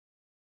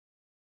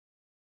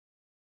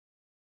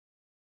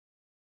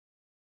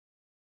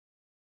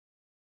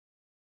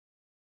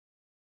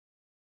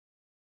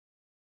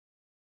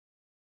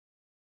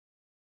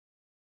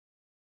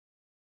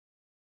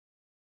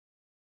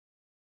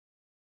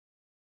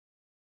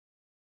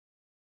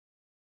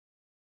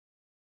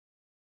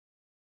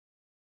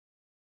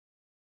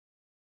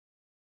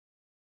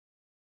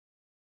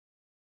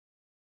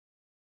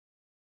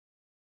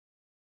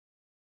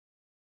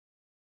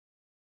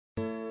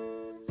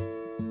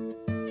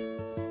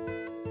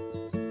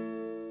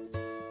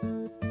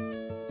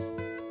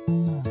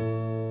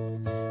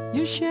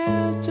You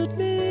sheltered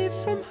me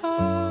from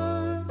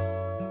harm,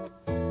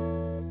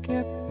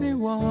 kept me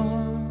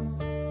warm,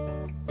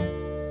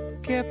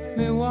 kept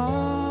me warm.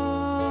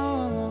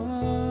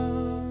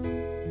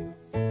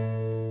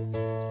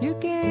 You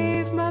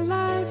gave my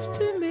life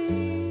to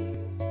me,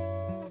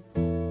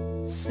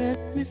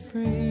 set me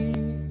free,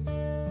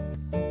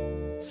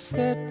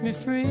 set me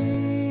free.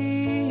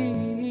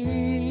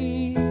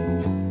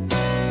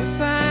 The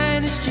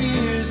finest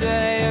years I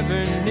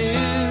ever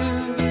knew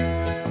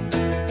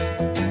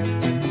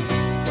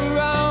were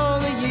all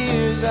the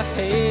years I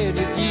had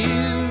with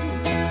you.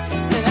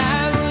 And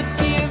I would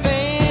give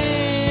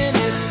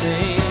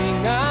anything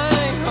I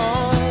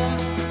own,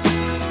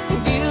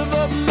 give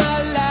up my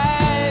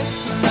life,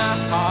 my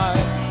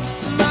heart,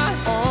 my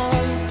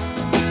home.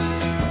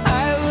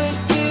 I would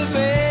give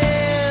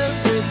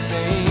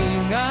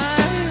everything I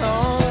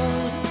own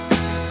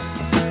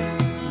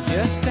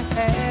just to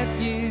have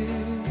you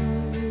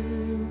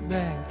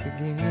back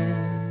again.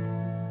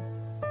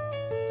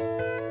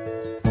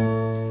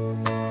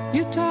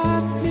 You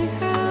taught me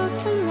how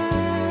to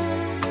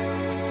love,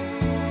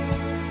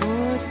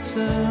 what it's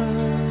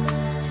up,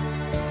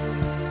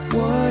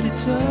 what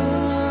it's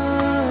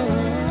up.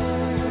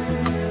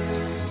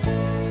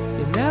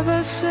 You never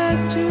said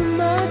too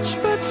much,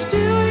 but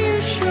still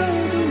you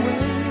showed the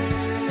way.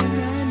 And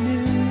I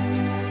knew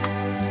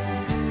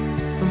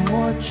from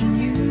watching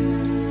you,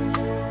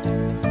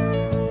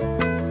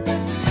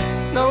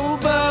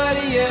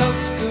 nobody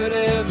else could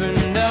ever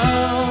know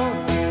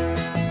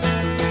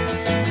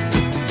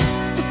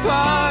the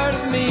part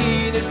of me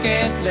that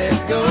can't let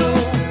go.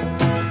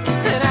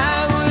 And I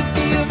would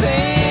give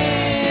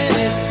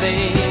anything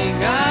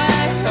I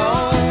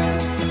own,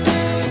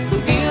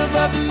 give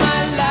up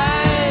my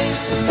life,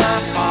 my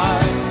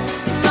heart,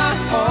 my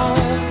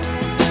home.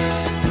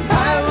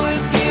 I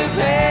would give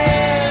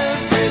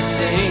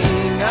everything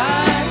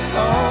I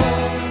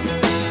own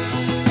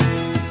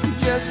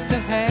just to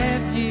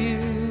have you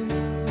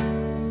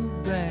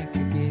back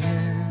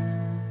again.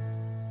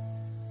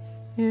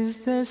 Is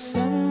there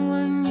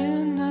someone you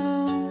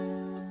know,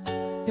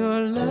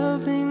 you're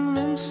loving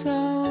them so,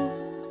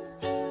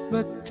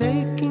 but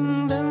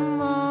taking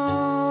them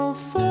all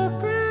for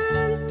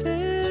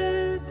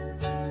granted?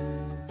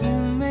 You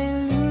may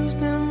lose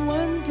them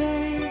one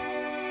day,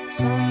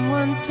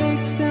 someone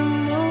takes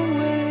them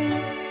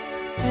away,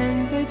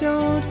 and they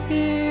don't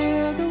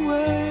hear the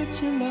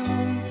words you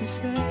long to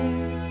say.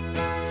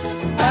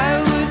 I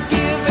would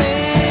give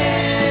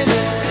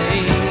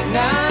anything I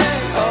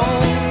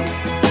own,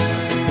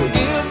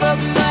 give up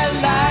my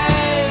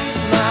life,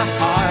 my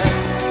heart,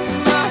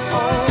 my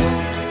home.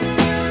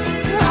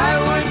 I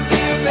would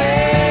give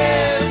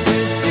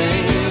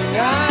everything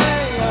I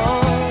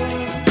own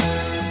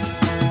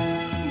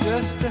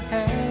just to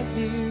have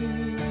you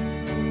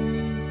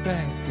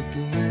back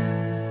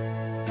again,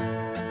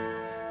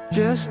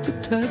 just to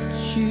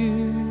touch you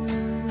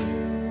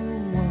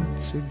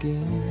once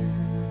again.